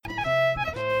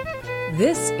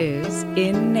This is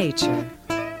In Nature.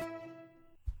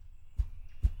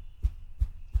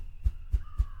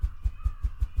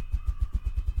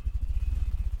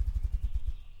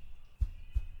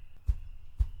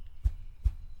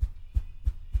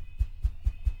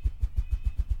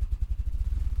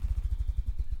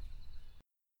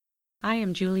 I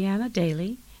am Julianna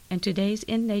Dailey, and today's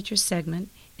In Nature segment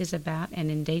is about an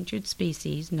endangered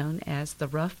species known as the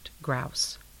ruffed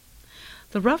grouse.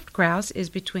 The ruffed grouse is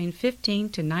between 15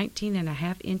 to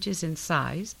 19.5 inches in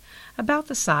size, about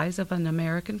the size of an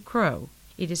American crow.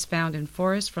 It is found in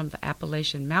forests from the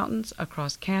Appalachian Mountains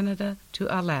across Canada to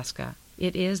Alaska.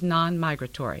 It is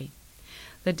non-migratory.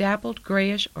 The dappled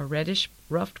grayish or reddish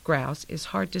ruffed grouse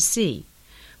is hard to see,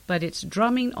 but its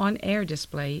drumming on air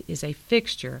display is a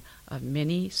fixture of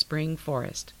many spring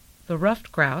forests. The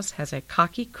ruffed grouse has a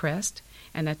cocky crest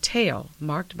and a tail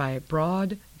marked by a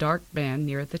broad, dark band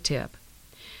near the tip.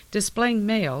 Displaying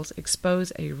males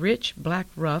expose a rich black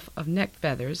ruff of neck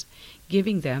feathers,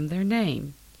 giving them their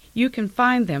name. You can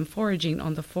find them foraging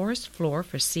on the forest floor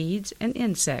for seeds and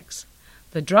insects.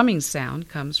 The drumming sound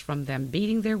comes from them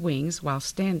beating their wings while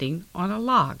standing on a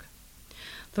log.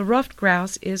 The ruffed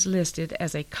grouse is listed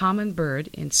as a common bird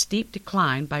in steep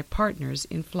decline by Partners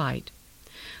in Flight.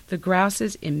 The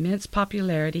grouse's immense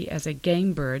popularity as a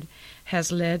game bird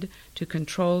has led to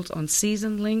controls on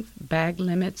season length, bag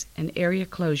limits, and area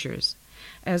closures,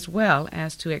 as well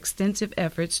as to extensive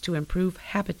efforts to improve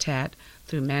habitat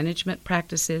through management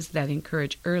practices that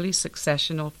encourage early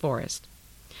successional forest.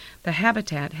 The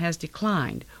habitat has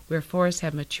declined where forests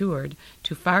have matured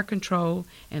to fire control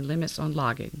and limits on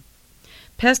logging.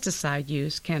 Pesticide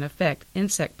use can affect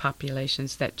insect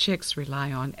populations that chicks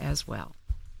rely on as well.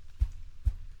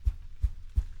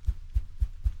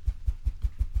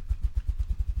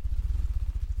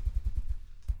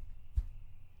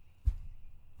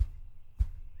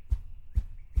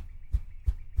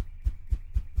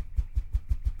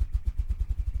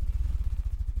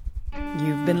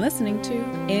 You've been listening to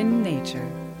In Nature.